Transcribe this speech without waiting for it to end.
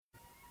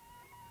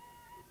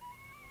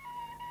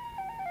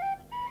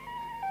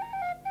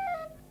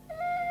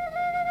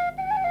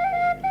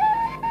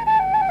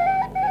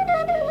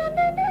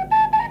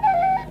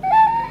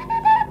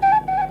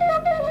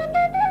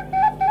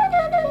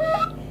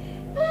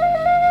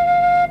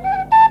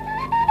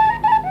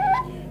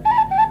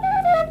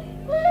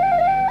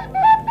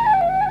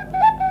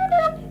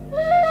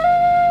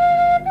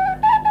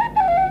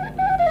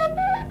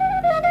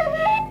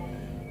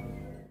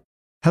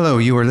Hello,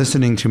 you are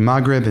listening to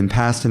Maghreb in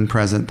Past and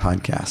Present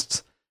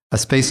podcasts, a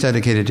space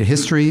dedicated to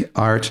history,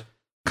 art,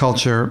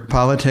 culture,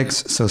 politics,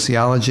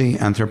 sociology,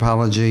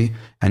 anthropology,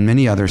 and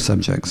many other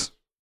subjects.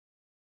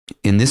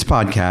 In this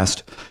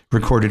podcast,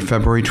 recorded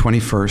February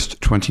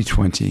 21st,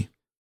 2020,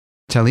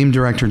 Talim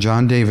Director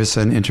John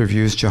Davison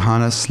interviews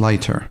Johanna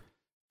Sleiter,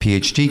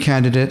 PhD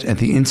candidate at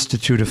the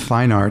Institute of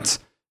Fine Arts,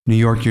 New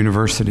York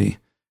University,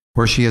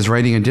 where she is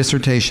writing a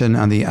dissertation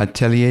on the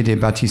Atelier des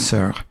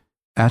Bâtisseurs,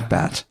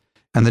 ATBAT,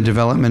 and the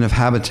development of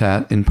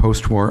habitat in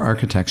post-war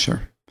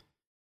architecture.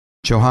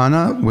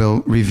 Johanna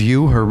will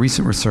review her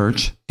recent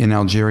research in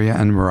Algeria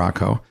and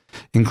Morocco,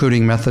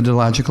 including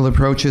methodological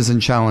approaches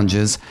and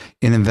challenges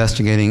in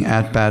investigating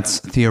ATBAT's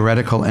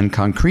theoretical and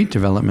concrete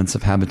developments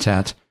of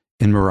habitat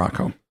in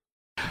Morocco.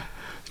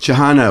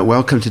 Johanna,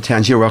 welcome to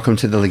Tangier. Welcome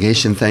to the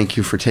legation. Thank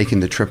you for taking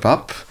the trip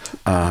up.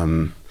 I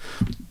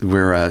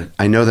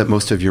know that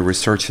most of your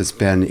research has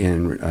been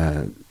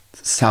in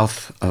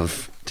south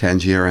of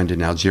Tangier and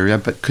in Algeria,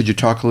 but could you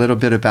talk a little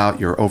bit about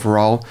your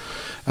overall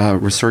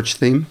research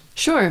theme?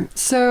 Sure.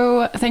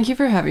 So thank you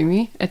for having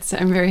me.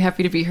 I'm very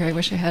happy to be here. I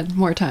wish I had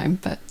more time,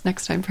 but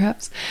next time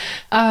perhaps.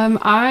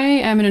 I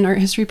am in an art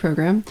history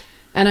program,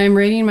 and I'm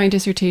writing my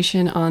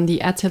dissertation on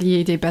the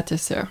Atelier des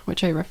Bâtisseurs,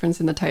 which I reference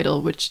in the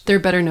title, which they're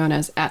better known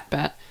as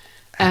ATBAT.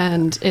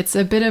 And it's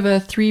a bit of a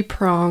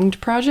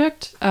three-pronged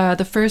project.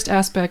 The first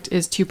aspect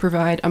is to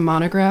provide a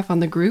monograph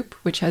on the group,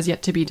 which has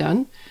yet to be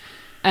done.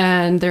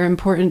 And they're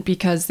important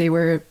because they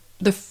were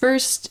the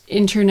first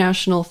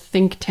international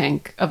think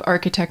tank of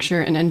architecture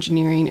and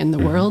engineering in the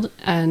world.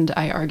 And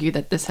I argue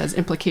that this has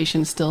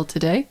implications still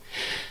today.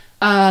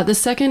 The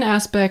second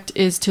aspect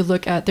is to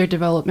look at their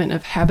development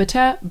of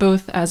habitat,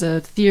 both as a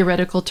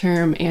theoretical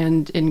term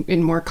and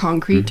in more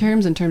concrete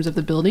terms in terms of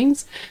the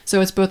buildings.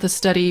 So it's both a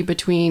study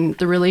between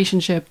the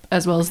relationship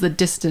as well as the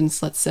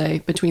distance, let's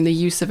say, between the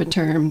use of a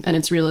term and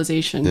its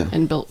realization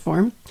in built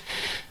form.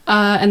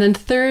 And then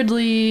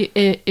thirdly,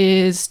 it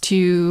is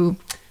to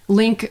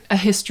link a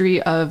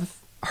history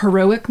of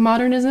heroic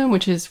modernism,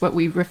 which is what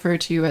we refer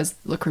to as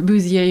Le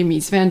Corbusier,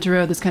 Mies van der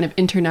Rohe, this kind of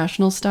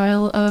international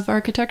style of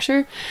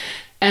architecture,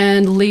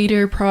 and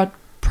later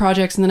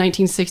projects in the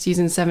 1960s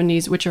and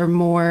 70s, which are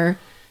more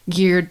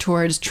geared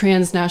towards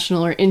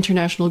transnational or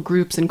international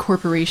groups and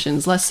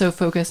corporations, less so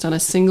focused on a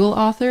single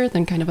author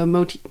than kind of a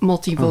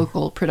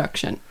multivocal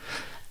production.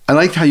 I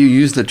like how you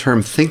use the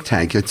term think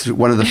tank. It's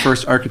one of the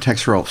first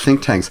architectural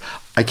think tanks.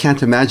 I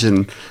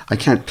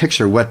can't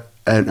picture what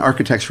an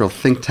architectural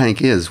think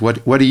tank is.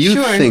 What do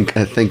you think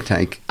a think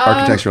tank,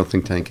 architectural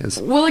think tank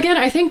is? Well, again,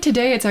 I think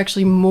today it's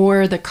actually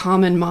more the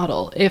common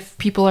model. If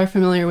people are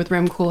familiar with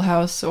Rem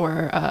Koolhaas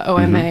or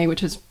OMA,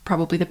 which is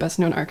probably the best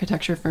known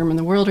architecture firm in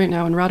the world right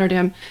now in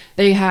Rotterdam,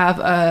 they have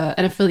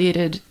an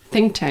affiliated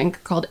think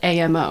tank called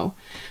AMO.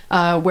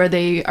 Where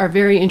they are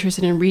very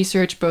interested in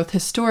research, both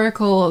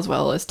historical as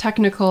well as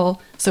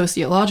technical,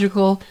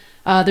 sociological.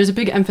 There's a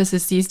big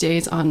emphasis these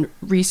days on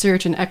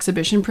research and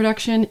exhibition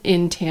production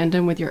in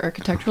tandem with your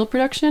architectural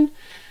production.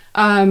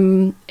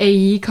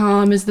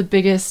 AECOM is the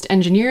biggest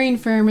engineering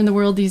firm in the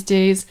world these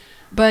days.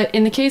 But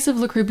in the case of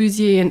Le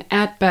Corbusier and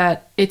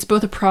ATBAT, it's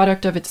both a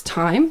product of its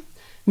time,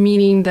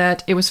 meaning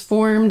that it was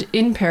formed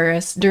in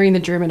Paris during the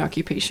German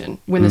occupation,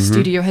 when the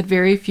studio had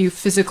very few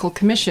physical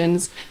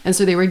commissions, and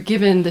so they were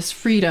given this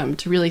freedom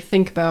to really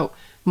think about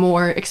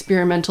more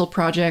experimental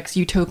projects,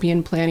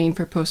 utopian planning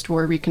for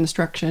post-war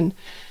reconstruction.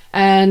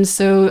 And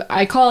so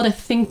I call it a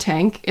think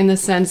tank in the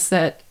sense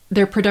that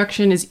their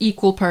production is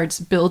equal parts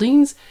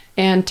buildings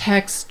and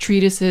texts,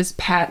 treatises,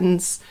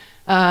 patents,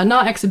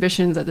 not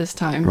exhibitions at this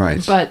time,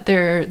 right? But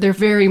they're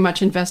very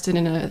much invested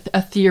in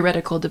a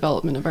theoretical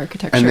development of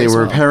architecture. And they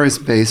were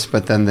Paris-based,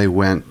 but then they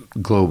went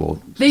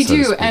global. They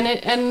do,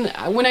 and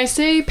when I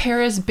say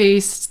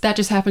Paris-based, that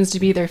just happens to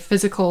be where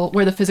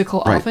the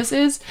physical office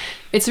is.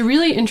 It's a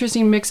really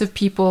interesting mix of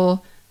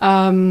people.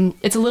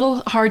 It's a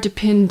little hard to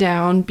pin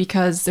down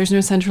because there's no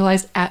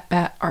centralized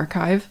ATBAT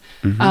archive.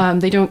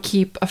 They don't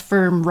keep a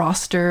firm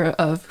roster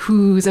of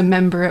who's a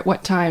member at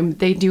what time.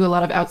 They do a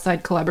lot of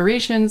outside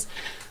collaborations.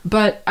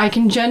 But I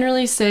can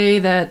generally say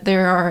that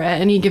there are,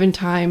 at any given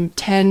time,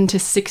 10 to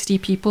 60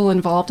 people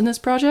involved in this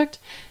project.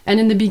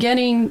 And in the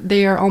beginning,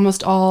 they are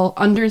almost all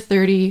under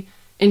 30,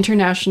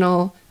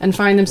 international, and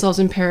find themselves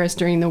in Paris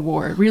during the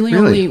war. Really?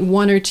 Only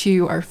one or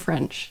two are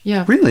French.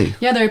 Yeah. Really?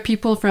 Yeah, there are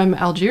people from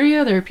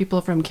Algeria, there are people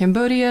from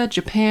Cambodia,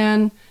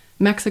 Japan,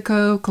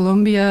 Mexico,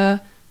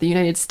 Colombia, the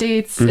United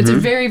States. It's a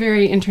very,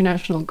 very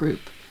international group.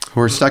 Who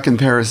are stuck in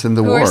Paris in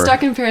the war. Who are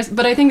stuck in Paris.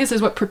 But I think this is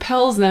what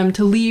propels them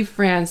to leave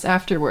France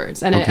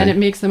afterwards. And it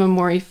makes them a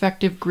more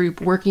effective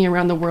group working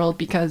around the world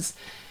because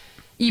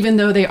even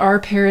though they are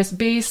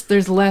Paris-based,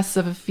 there's less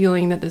of a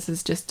feeling that this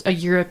is just a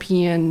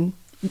European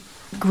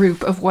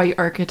group of white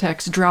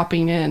architects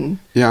dropping in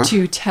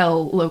to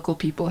tell local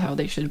people how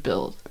they should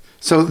build.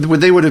 So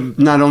they would have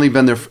not only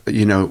been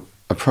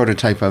a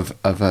prototype of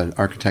an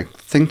architect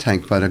think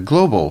tank, but a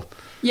global.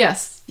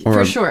 Yes,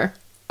 for sure.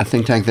 A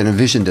think tank that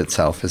envisioned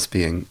itself as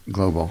being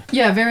global.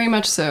 Yeah, very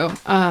much so.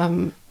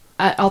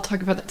 I'll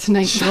talk about that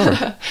tonight.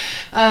 Sure.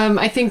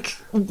 I think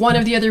one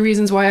of the other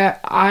reasons why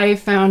I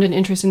found an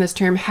interest in this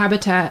term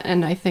habitat,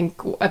 and I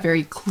think a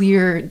very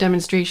clear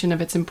demonstration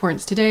of its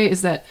importance today,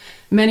 is that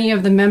many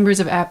of the members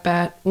of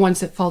APBAT,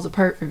 once it falls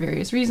apart for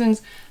various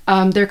reasons,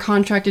 they're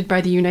contracted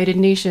by the United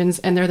Nations,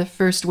 and they're the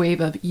first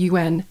wave of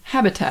UN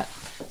habitat.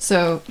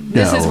 So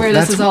this is where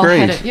this is all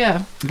headed.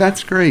 Yeah.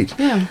 That's great.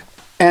 Yeah.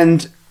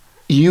 And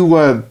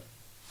you,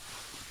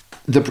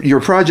 your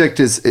project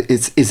is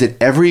it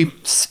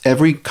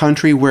every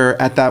country where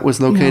ATBAT was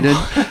located?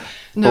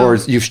 No. Or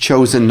you've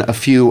chosen a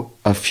few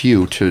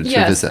to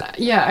visit?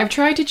 Yeah, I've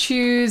tried to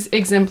choose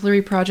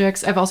exemplary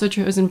projects. I've also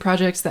chosen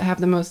projects that have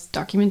the most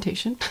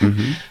documentation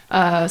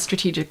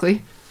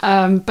strategically.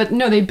 But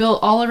no, they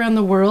built all around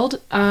the world.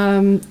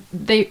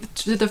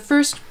 The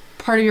first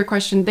part of your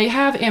question, they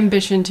have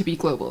ambition to be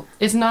global.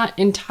 It's not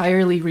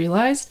entirely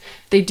realized.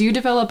 They do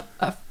develop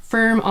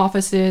firm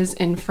offices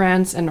in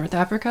France and North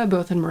Africa,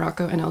 both in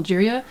Morocco and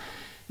Algeria.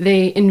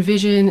 They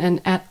envision an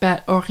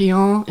ATBAT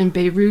Orient in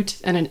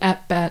Beirut and an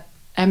ATBAT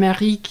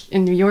Amérique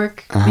in New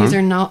York. These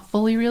are not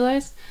fully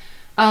realized.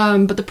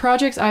 But the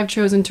projects I've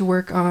chosen to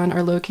work on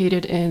are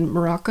located in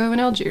Morocco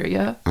and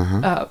Algeria.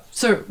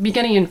 So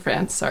beginning in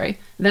France,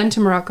 then to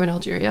Morocco and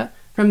Algeria.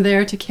 From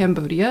there to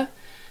Cambodia.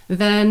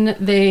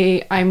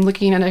 Then I'm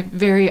looking at a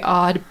very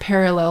odd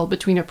parallel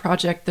between a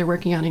project they're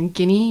working on in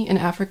Guinea in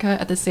Africa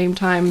at the same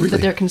time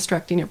that they're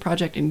constructing a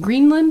project in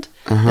Greenland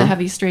that have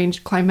these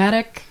strange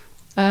climatic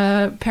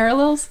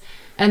parallels.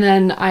 And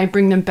then I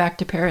bring them back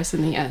to Paris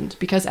in the end,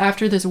 because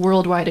after this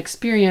worldwide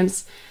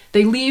experience,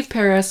 they leave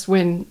Paris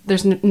when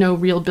there's no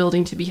real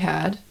building to be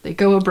had. They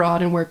go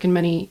abroad and work in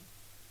many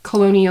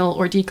colonial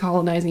or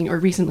decolonizing or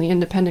recently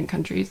independent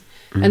countries.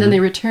 And then they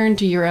return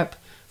to Europe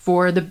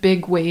for the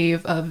big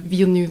wave of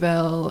Ville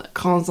Nouvelle,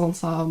 Grands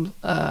Ensembles,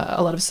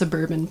 a lot of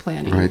suburban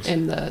planning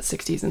in the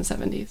 60s and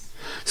 70s.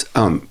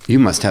 So, you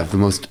must have the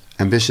most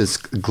ambitious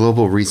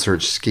global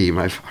research scheme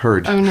I've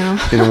heard in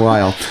a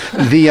while.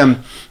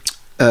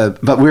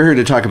 But we're here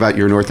to talk about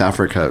your North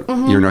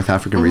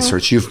African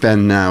research. You've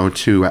been now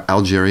to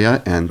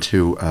Algeria and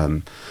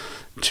to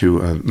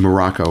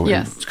Morocco.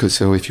 Yes.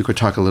 So if you could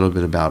talk a little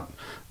bit about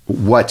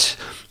what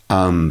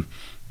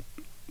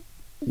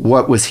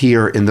was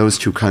here in those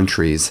two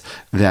countries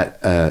that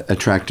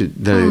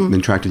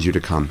attracted you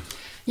to come.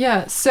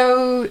 Yeah,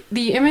 so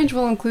the image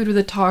we'll include with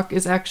the talk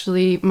is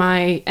actually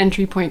my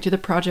entry point to the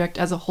project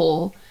as a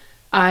whole.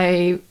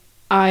 I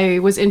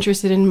was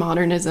interested in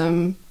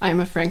modernism. I'm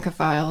a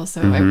Francophile,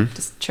 so I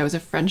just chose a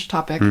French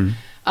topic.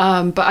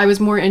 But I was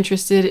more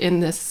interested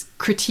in this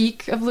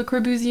critique of Le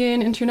Corbusier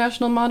and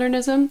international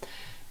modernism.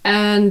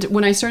 And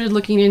when I started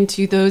looking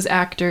into those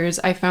actors,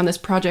 I found this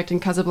project in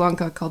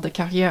Casablanca called the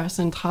Carrière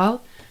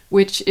Centrale,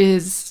 which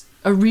is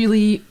a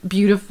really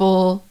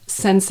beautiful,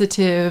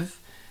 sensitive,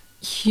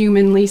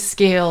 humanly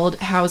scaled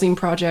housing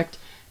project.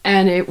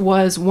 And it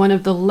was one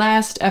of the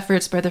last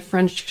efforts by the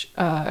French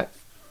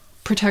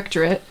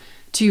protectorate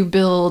to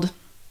build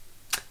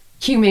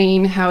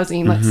humane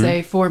housing, let's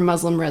say, for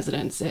Muslim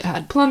residents. It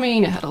had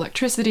plumbing, it had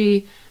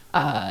electricity,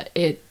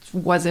 it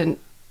wasn't,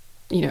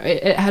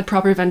 it had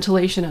proper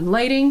ventilation and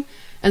lighting.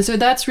 And so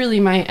that's really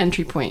my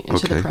entry point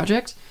into the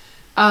project.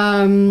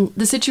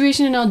 The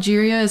situation in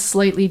Algeria is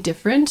slightly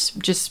different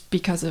just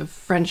because of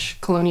French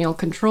colonial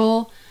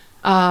control.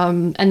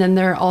 And then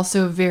there are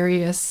also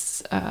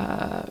various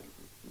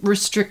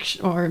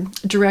restriction or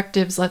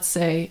directives, let's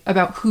say,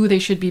 about who they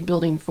should be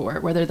building for,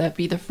 whether that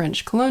be the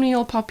French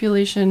colonial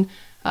population,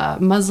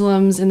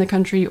 Muslims in the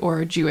country,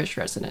 or Jewish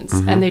residents.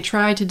 And they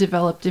try to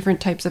develop different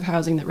types of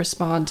housing that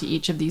respond to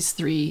each of these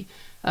three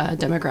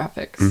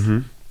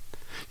demographics.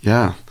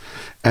 Yeah.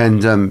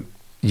 And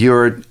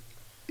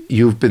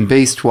you've been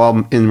based,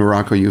 while in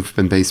Morocco, you've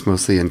been based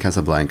mostly in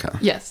Casablanca.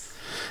 Yes.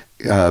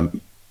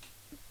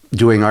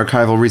 Doing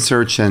archival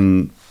research,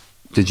 and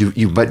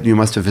but you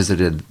must have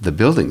visited the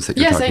buildings that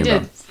you're talking about.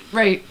 Yes, I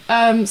did.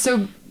 Right.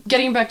 So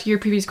getting back to your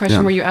previous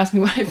question where you asked me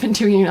what I've been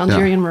doing in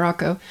Algeria and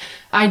Morocco,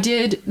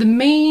 the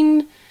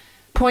main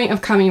point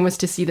of coming was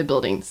to see the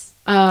buildings.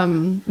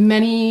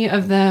 Many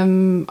of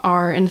them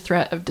are in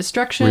threat of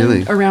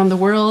destruction around the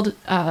world.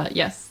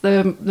 Yes,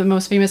 the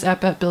most famous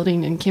APBAT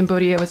building in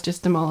Cambodia was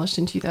just demolished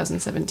in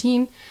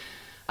 2017.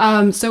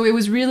 So it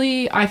was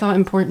really, I thought,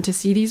 important to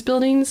see these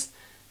buildings.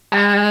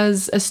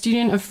 As a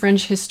student of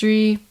French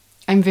history,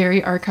 I'm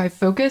very archive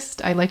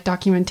focused. I like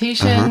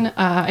documentation.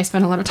 I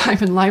spend a lot of time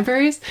in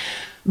libraries.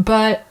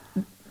 But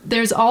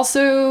there's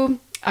also,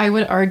 I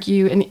would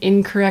argue, an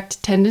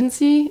incorrect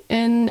tendency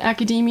in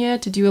academia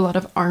to do a lot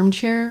of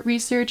armchair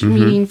research,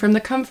 meaning from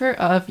the comfort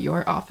of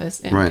your office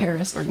in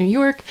Paris or New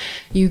York,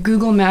 you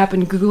Google map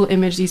and Google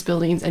image these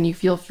buildings and you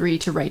feel free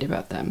to write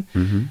about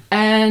them.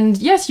 And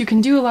yes, you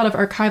can do a lot of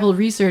archival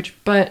research,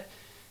 but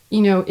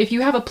if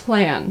you have a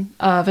plan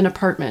of an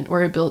apartment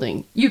or a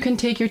building, you can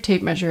take your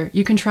tape measure,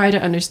 you can try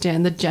to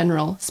understand the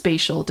general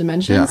spatial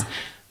dimensions.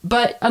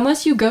 But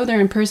unless you go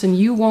there in person,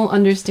 you won't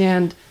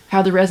understand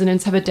how the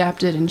residents have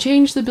adapted and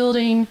changed the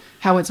building,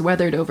 how it's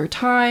weathered over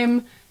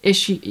time,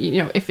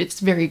 if it's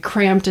very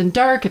cramped and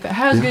dark, if it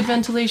has good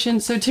ventilation.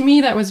 So to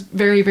me, that was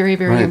very, very,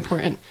 very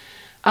important.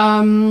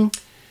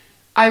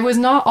 I was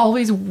not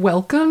always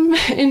welcome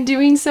in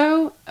doing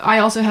so. I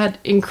also had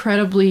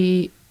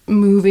incredibly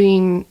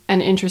moving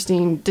and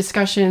interesting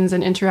discussions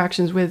and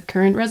interactions with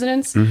current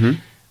residents.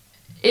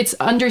 It's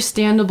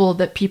understandable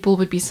that people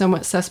would be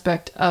somewhat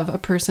suspect of a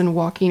person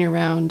walking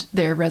around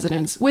their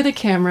residence with a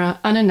camera,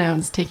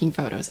 unannounced, taking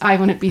photos. I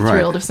wouldn't be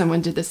thrilled if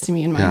someone did this to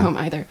me in my home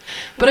either.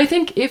 But I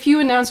think if you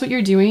announce what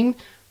you're doing,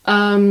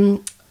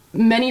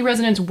 many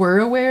residents were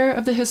aware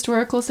of the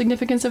historical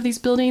significance of these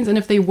buildings, and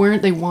if they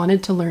weren't, they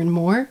wanted to learn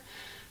more.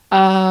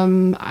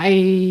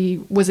 I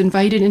was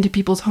invited into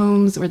people's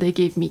homes where they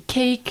gave me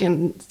cake,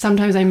 and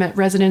sometimes I met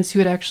residents who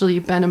had actually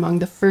been among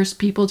the first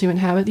people to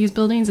inhabit these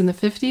buildings in the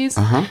 50s.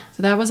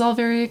 So that was all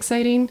very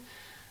exciting.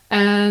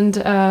 And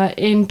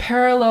in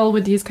parallel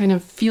with these kind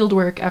of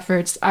fieldwork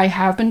efforts, I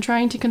have been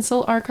trying to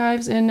consult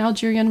archives in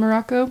Algeria and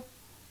Morocco.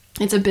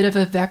 It's a bit of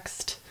a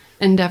vexed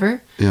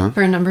endeavor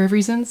for a number of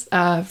reasons.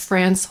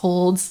 France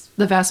holds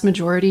the vast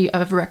majority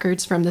of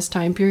records from this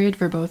time period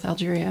for both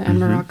Algeria and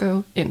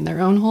Morocco in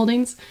their own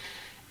holdings.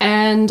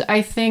 And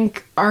I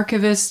think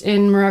archivists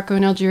in Morocco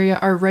and Algeria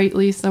are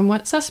rightly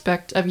somewhat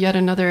suspect of yet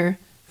another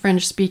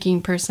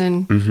French-speaking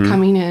person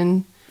coming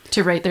in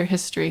to write their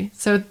history.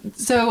 So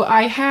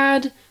I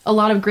had a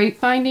lot of great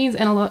findings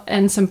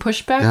and some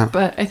pushback,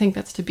 but I think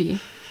that's to be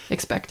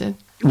expected.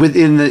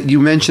 You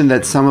mentioned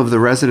that some of the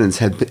residents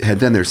had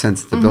been there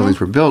since the buildings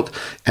were built,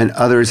 and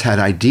others had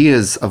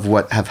ideas of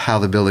how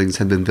the buildings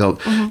had been built.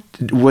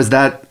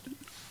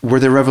 Were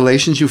there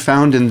revelations you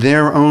found in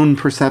their own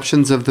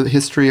perceptions of the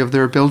history of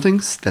their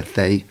buildings that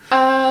they?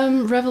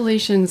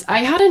 Revelations. I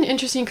had an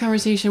interesting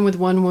conversation with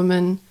one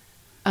woman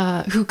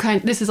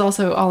this is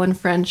also all in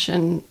French,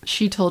 and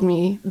she told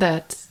me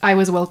that I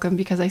was welcome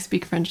because I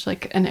speak French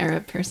like an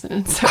Arab person.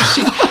 And so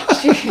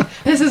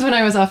this is when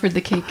I was offered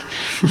the cake.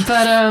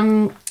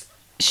 But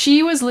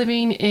she was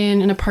living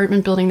in an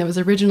apartment building that was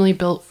originally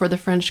built for the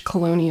French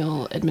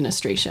colonial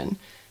administration,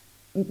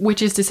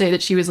 which is to say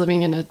that she was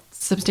living in a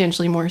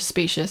substantially more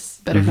spacious,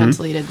 better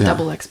ventilated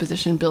double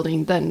exposition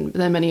building than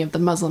many of the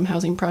Muslim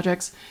housing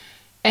projects.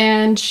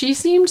 And she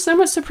seemed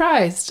somewhat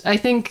surprised. I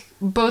think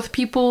both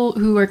people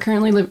who are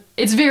currently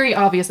it's very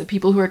obvious that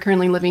people who are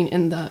currently living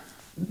in the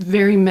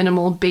very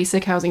minimal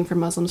basic housing for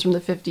Muslims from the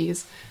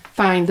 50s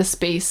find the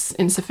space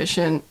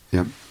insufficient.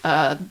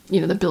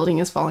 The building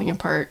is falling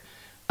apart.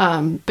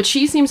 But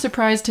she seemed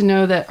surprised to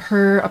know that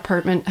her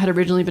apartment had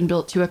originally been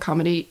built to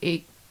accommodate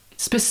a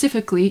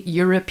specifically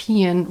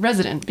European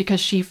resident because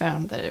she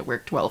found that it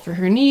worked well for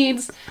her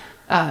needs.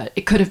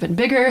 It could have been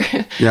bigger,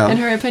 in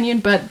her opinion,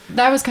 but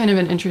that was kind of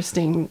an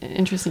interesting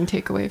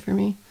takeaway for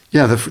me.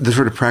 Yeah, the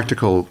sort of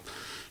practical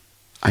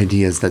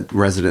ideas that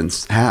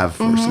residents have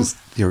versus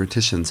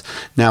theoreticians.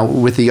 Now,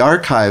 with the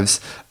archives,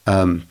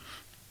 you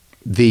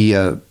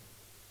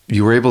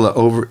were able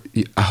to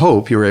I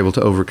hope you were able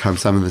to overcome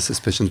some of the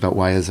suspicions about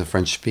why is a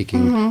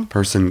French-speaking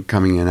person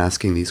coming in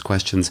asking these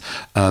questions.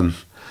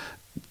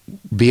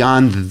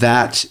 Beyond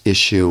that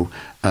issue,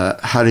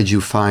 how did you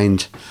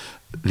find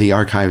the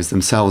archives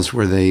themselves?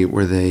 Were they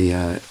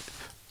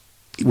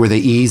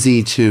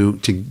easy to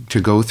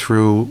go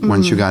through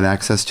once you got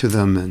access to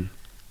them?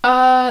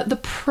 And the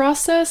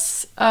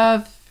process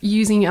of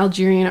using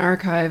Algerian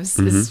archives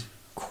is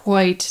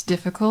quite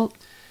difficult.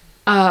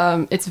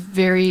 It's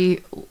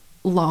very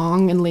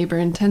long and labor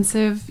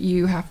intensive.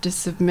 You have to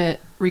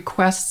submit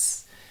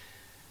requests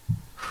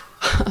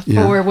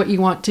for what you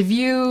want to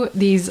view.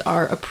 These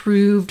are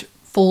approved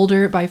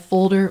folder by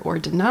folder or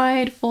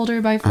denied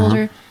folder by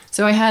folder.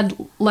 So I had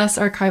less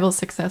archival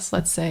success,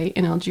 let's say,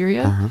 in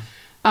Algeria.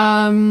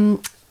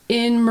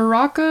 In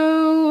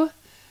Morocco,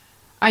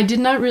 I did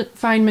not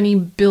find many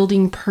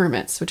building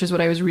permits, which is what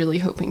I was really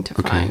hoping to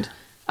find.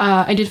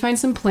 I did find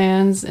some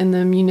plans in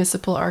the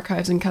municipal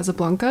archives in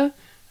Casablanca.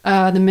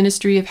 The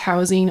Ministry of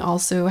Housing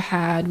also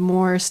had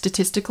more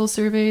statistical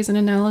surveys and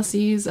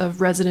analyses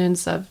of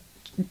residents, of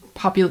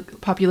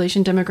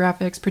population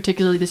demographics,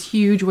 particularly this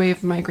huge wave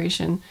of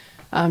migration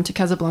to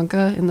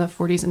Casablanca in the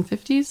 40s and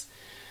 50s.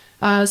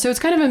 So it's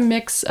kind of a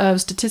mix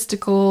of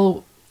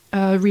statistical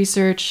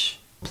research,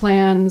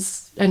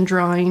 plans, and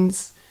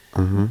drawings.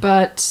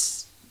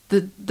 But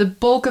the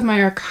bulk of my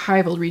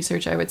archival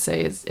research, I would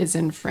say, is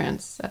in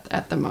France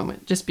at the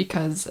moment, just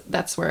because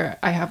that's where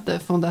I have the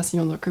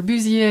Fondation Le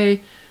Corbusier.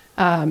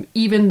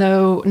 Even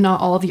though not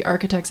all of the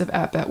architects of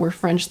APET were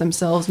French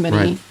themselves,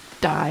 many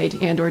died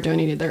and or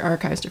donated their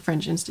archives to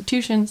French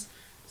institutions.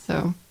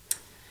 So...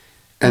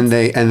 And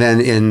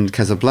then in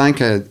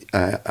Casablanca,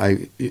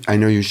 I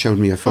know you showed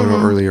me a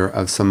photo earlier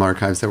of some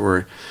archives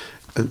that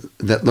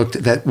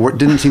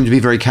didn't seem to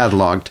be very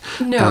cataloged.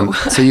 No.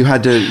 So you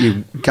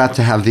got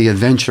to have the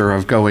adventure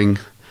of going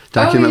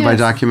document by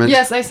document.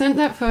 Yes, I sent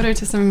that photo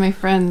to some of my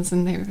friends,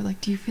 and they were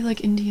like, "Do you feel like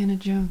Indiana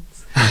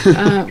Jones?"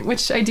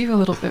 Which I do a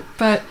little bit.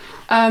 But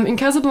in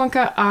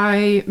Casablanca,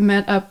 I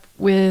met up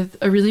with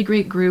a really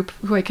great group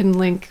who I can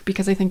link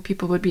because I think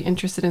people would be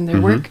interested in their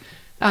work.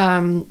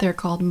 They're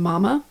called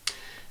MAMA.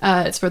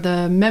 It's for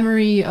the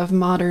memory of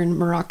modern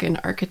Moroccan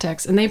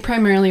architects, and they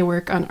primarily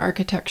work on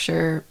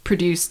architecture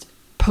produced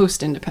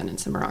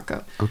post-independence in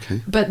Morocco.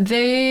 Okay. But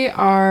they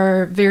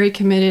are very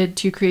committed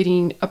to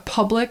creating a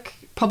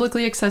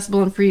publicly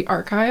accessible and free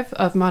archive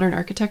of modern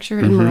architecture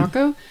in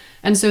Morocco.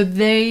 And so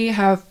they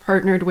have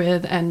partnered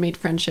with and made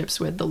friendships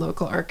with the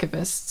local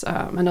archivists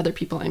and other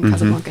people in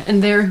Casablanca.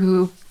 And they're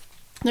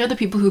the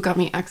people who got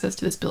me access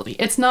to this building.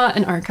 It's not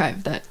an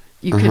archive that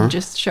you can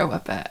just show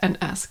up at and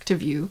ask to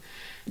view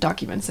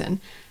documents in.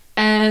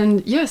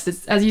 And yes,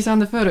 it's, as you saw in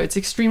the photo, it's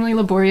extremely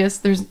laborious.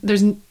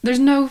 There's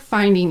no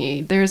finding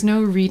aid. There's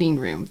no reading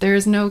room. There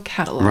is no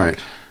catalog.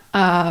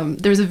 Right.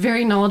 There's a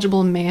very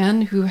knowledgeable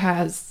man who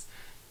has,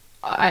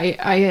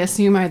 I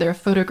assume, either a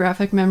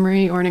photographic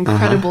memory or an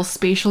incredible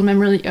spatial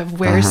memory of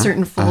where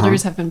certain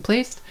folders have been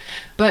placed.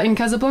 But in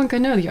Casablanca,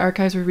 no, the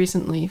archives were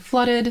recently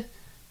flooded.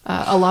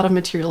 A lot of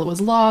material was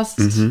lost.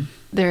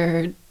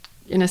 They're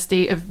in a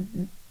state of,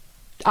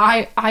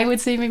 I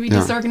would say, maybe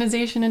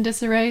disorganization and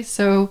disarray.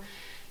 So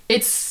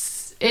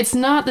it's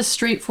not the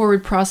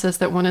straightforward process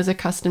that one is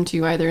accustomed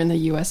to either in the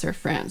U.S. or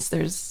France.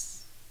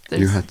 There's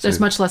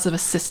much less of a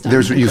system.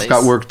 You've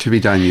got work to be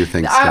done, you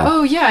think?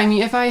 Oh yeah, I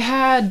mean, if I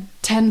had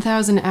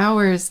 10,000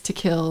 hours to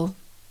kill,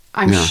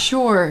 I'm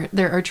sure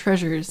there are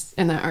treasures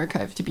in that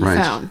archive to be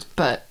found,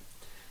 but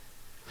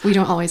we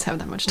don't always have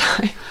that much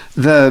time.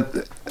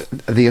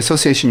 The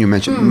association you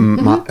mentioned,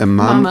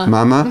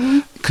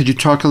 Mama. Could you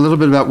talk a little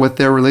bit about what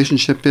their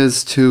relationship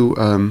is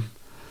to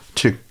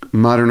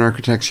modern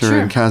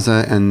architecture in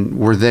Casa, and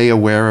were they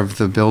aware of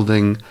the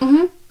building?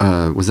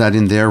 Was that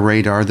in their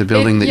radar, the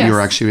building that you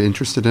were actually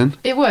interested in?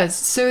 It was.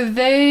 So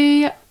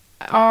they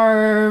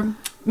are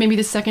maybe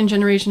the second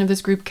generation of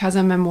this group, Casa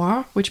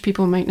Mémoire, which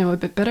people might know a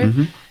bit better.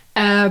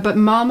 But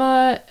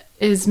Mama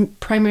is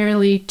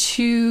primarily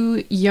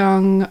two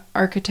young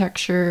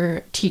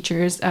architecture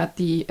teachers at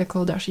the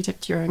École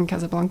d'Architecture in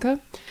Casablanca.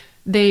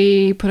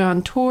 They put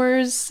on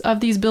tours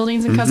of these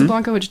buildings in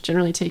Casablanca, which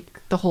generally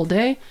take the whole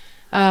day.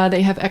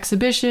 They have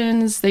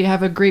exhibitions. They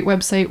have a great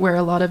website where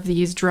a lot of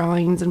these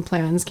drawings and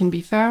plans can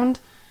be found.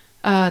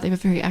 They have a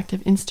very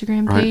active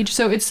Instagram page.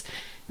 So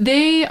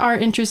they are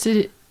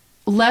interested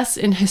less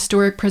in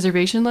historic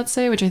preservation, let's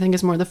say, which I think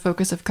is more the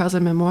focus of Casa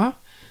Mémoire,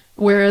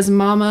 whereas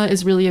Mama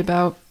is really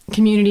about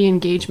community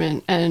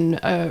engagement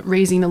and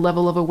raising the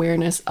level of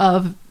awareness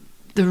of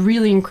the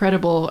really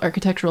incredible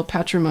architectural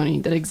patrimony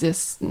that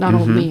exists not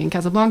only in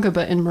Casablanca,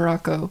 but in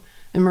Morocco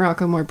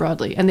more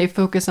broadly. And they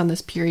focus on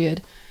this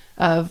period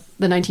of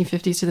the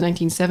 1950s to the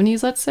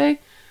 1970s, let's say.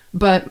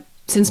 But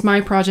since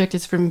my project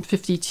is from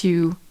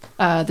 52,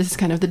 this is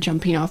kind of the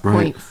jumping off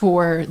point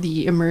for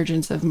the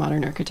emergence of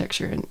modern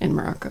architecture in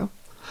Morocco.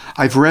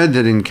 I've read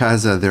that in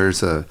Casa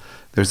there's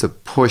a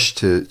push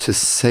to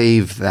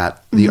save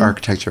the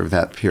architecture of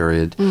that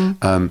period.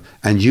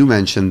 And you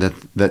mentioned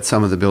that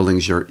some of the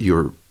buildings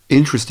you're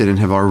interested in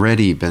have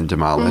already been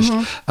demolished.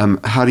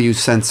 How do you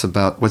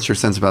what's your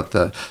sense about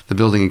the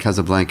building in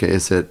Casablanca?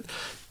 Is it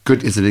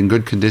good? Is it in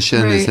good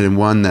condition? Is it in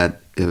one that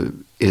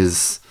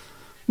is...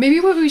 Maybe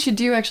what we should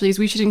do actually is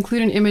we should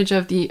include an image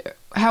of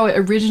how it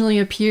originally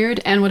appeared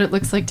and what it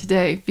looks like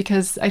today,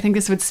 because I think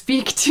this would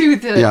speak to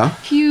the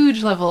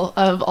huge level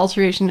of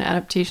alteration and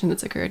adaptation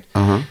that's occurred.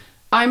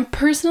 I'm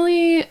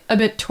personally a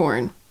bit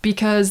torn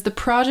because the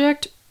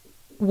project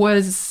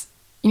was,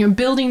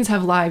 buildings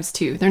have lives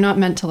too. They're not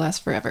meant to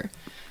last forever.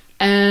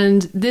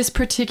 And this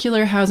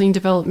particular housing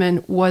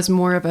development was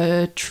more of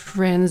a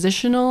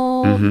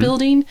transitional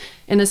building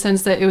in the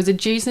sense that it was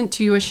adjacent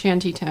to a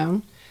shanty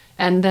town.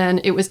 And then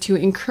it was to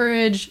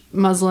encourage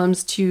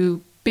Muslims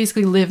to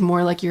basically live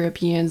more like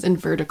Europeans in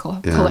vertical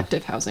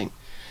collective housing.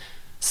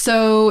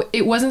 So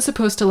it wasn't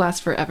supposed to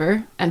last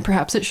forever, and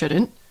perhaps it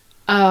shouldn't.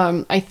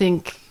 I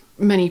think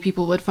many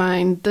people would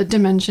find the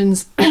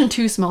dimensions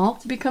too small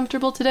to be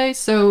comfortable today.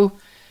 So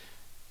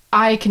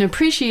I can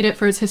appreciate it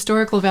for its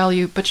historical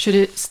value, but should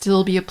it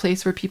still be a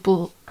place where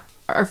people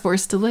are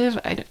forced to live?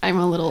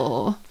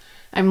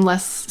 I'm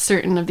less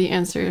certain of the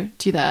answer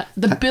to that.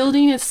 The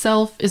building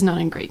itself is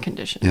not in great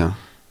condition.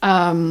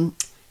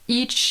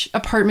 Each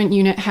apartment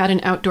unit had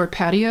an outdoor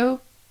patio.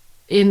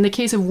 In the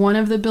case of one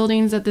of the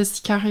buildings at this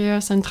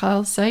Carrière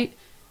Centrale site,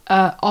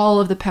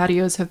 all of the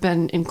patios have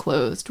been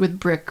enclosed with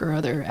brick or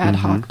other ad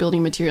hoc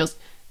building materials,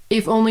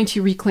 if only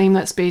to reclaim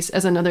that space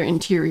as another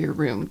interior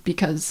room,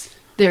 because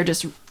they're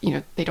just,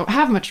 they don't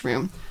have much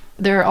room.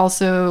 There are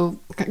also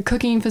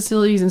cooking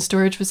facilities and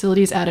storage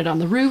facilities added on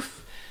the roof.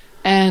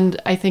 And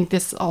I think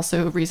this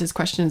also raises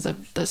questions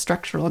of the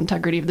structural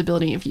integrity of the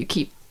building if you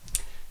keep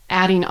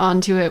adding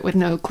onto it with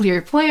no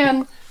clear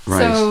plan.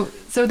 So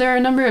there are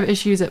a number of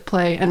issues at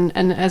play. And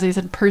as I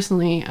said,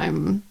 personally,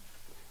 I'm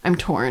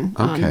torn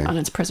on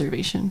its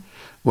preservation.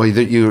 Well,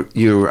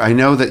 I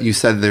know that you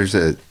said there's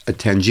a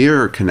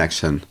Tangier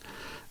connection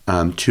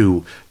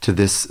to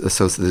this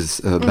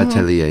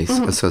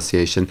Batelier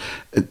association,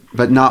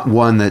 but not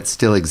one that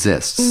still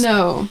exists.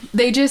 No,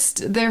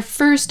 their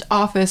first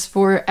office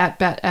for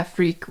Atbat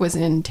Afrique was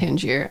in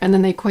Tangier, and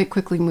then they quite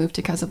quickly moved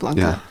to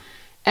Casablanca.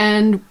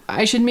 And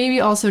I should maybe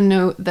also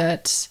note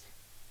that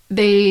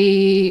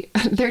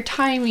their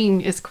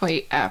timing is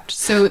quite apt.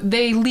 So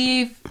they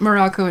leave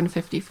Morocco in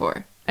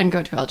 54 and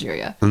go to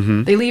Algeria.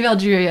 They leave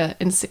Algeria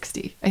in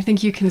 60. I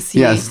think you can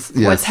see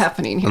what's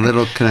happening here. A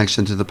little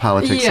connection to the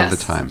politics of the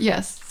time.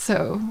 Yes.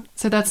 So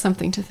that's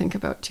something to think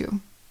about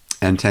too.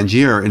 And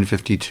Tangier in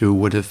 52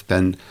 would have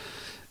been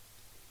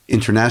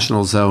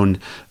international zone,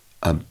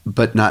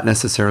 but not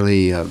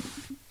necessarily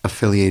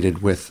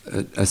associated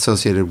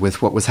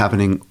with what was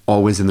happening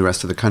always in the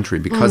rest of the country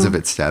because of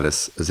its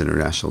status as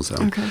international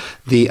zone. Okay.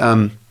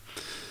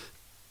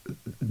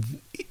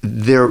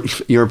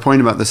 Your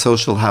point about the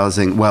social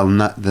housing, well,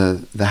 not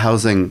the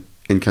housing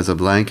in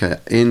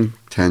Casablanca, in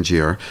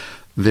Tangier,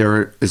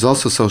 there is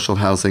also social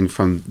housing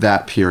from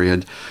that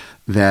period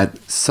that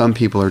some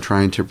people are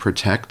trying to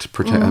protect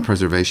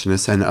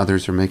preservationists, and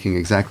others are making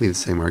exactly the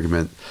same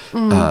argument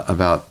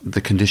about the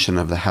condition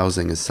of the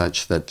housing is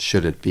such that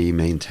should it be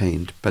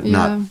maintained, but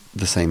not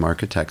the same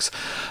architects.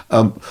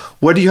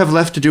 What do you have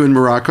left to do in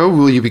Morocco?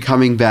 Will you be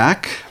coming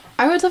back?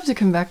 I would love to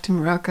come back to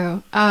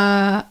Morocco.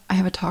 I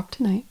have a talk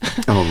tonight.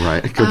 Oh,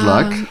 right. Good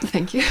luck.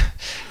 Thank you.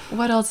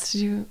 What else to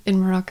do in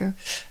Morocco?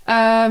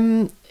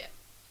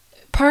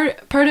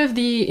 Part of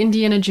the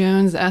Indiana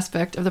Jones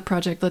aspect of the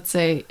project, let's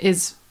say,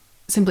 is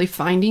simply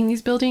finding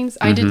these buildings.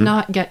 I did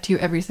not get to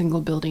every single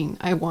building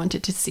I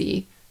wanted to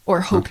see or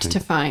hoped to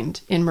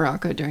find in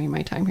Morocco during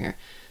my time here.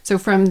 So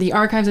from the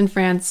archives in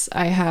France,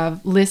 I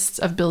have lists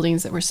of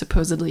buildings that were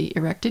supposedly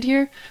erected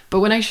here. But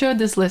when I showed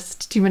this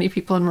list to many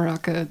people in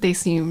Morocco, they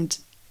seemed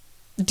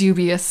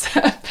dubious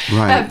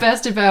at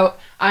best about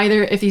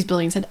either if these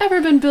buildings had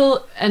ever been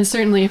built and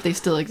certainly if they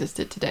still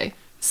existed today.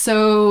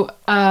 So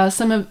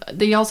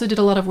they also did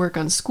a lot of work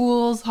on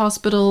schools,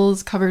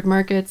 hospitals, covered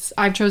markets.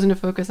 I've chosen to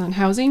focus on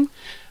housing.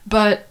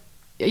 But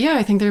yeah,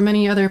 I think there are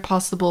many other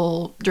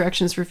possible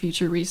directions for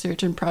future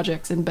research and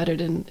projects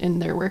embedded in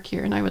their work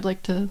here. And I would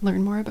like to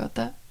learn more about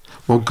that.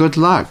 Well, good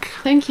luck.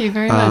 Thank you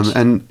very much.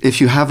 And if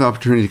you have the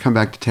opportunity to come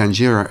back to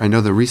Tangier, I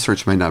know the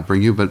research might not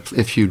bring you, but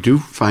if you do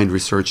find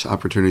research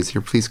opportunities here,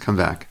 please come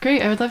back.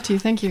 Great. I would love to.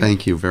 Thank you.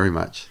 Thank you very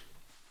much.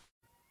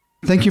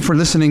 Thank you for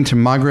listening to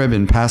Maghreb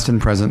in Past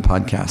and Present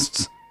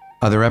podcasts.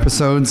 Other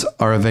episodes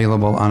are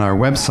available on our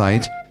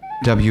website,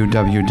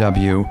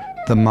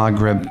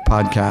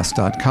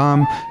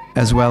 www.themaghrebpodcast.com,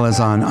 as well as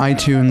on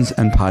iTunes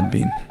and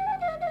Podbean.